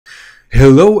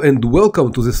Hello and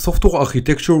welcome to the Software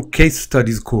Architecture Case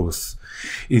Studies course.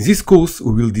 In this course,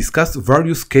 we will discuss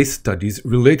various case studies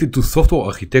related to software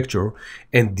architecture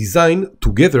and design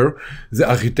together the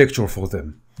architecture for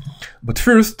them. But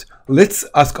first, let's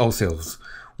ask ourselves,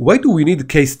 why do we need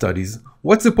case studies?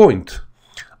 What's the point?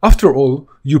 After all,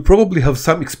 you probably have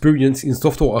some experience in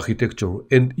software architecture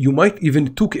and you might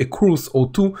even took a course or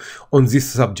two on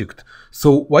this subject.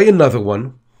 So why another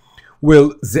one?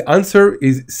 Well, the answer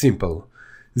is simple.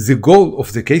 The goal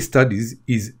of the case studies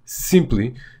is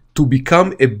simply to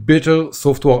become a better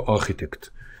software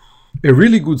architect. A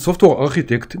really good software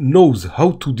architect knows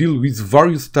how to deal with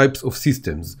various types of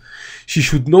systems. She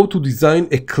should know to design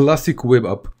a classic web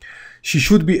app. She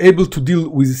should be able to deal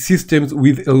with systems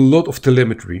with a lot of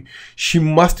telemetry. She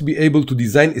must be able to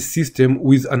design a system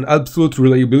with an absolute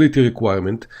reliability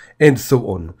requirement, and so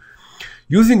on.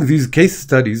 Using these case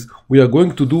studies, we are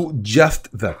going to do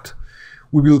just that.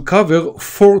 We will cover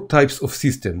 4 types of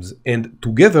systems and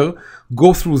together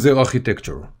go through their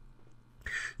architecture.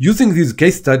 Using these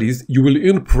case studies, you will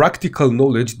earn practical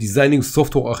knowledge designing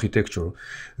software architecture.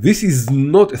 This is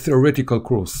not a theoretical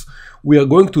course. We are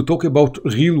going to talk about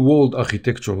real-world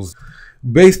architectures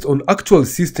based on actual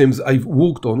systems I've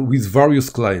worked on with various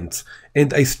clients,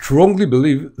 and I strongly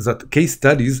believe that case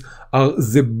studies are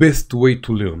the best way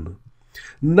to learn.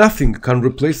 Nothing can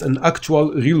replace an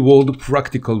actual real-world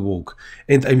practical work,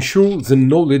 and I'm sure the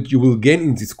knowledge you will gain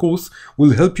in this course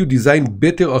will help you design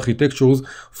better architectures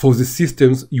for the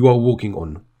systems you are working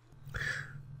on.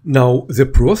 Now, the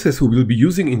process we will be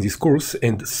using in this course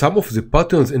and some of the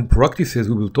patterns and practices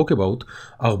we will talk about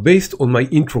are based on my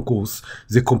intro course,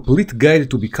 The Complete Guide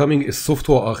to Becoming a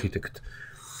Software Architect.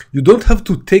 You don't have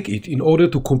to take it in order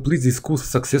to complete this course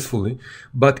successfully,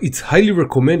 but it's highly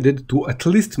recommended to at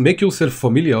least make yourself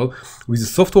familiar with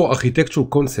software architecture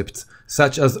concepts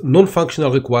such as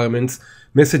non-functional requirements,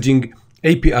 messaging,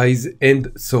 APIs,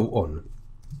 and so on.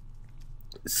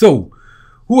 So,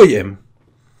 who I am?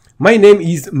 My name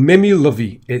is Memi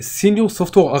Lavi, a senior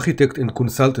software architect and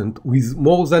consultant with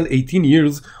more than 18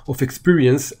 years of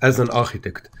experience as an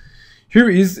architect. Here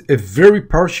is a very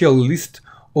partial list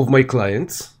of my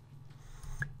clients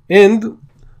and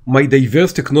my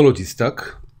diverse technology stack.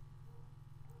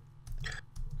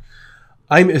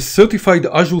 I'm a certified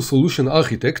Azure Solution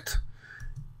Architect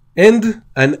and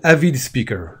an avid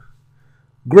speaker.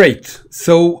 Great,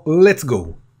 so let's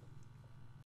go.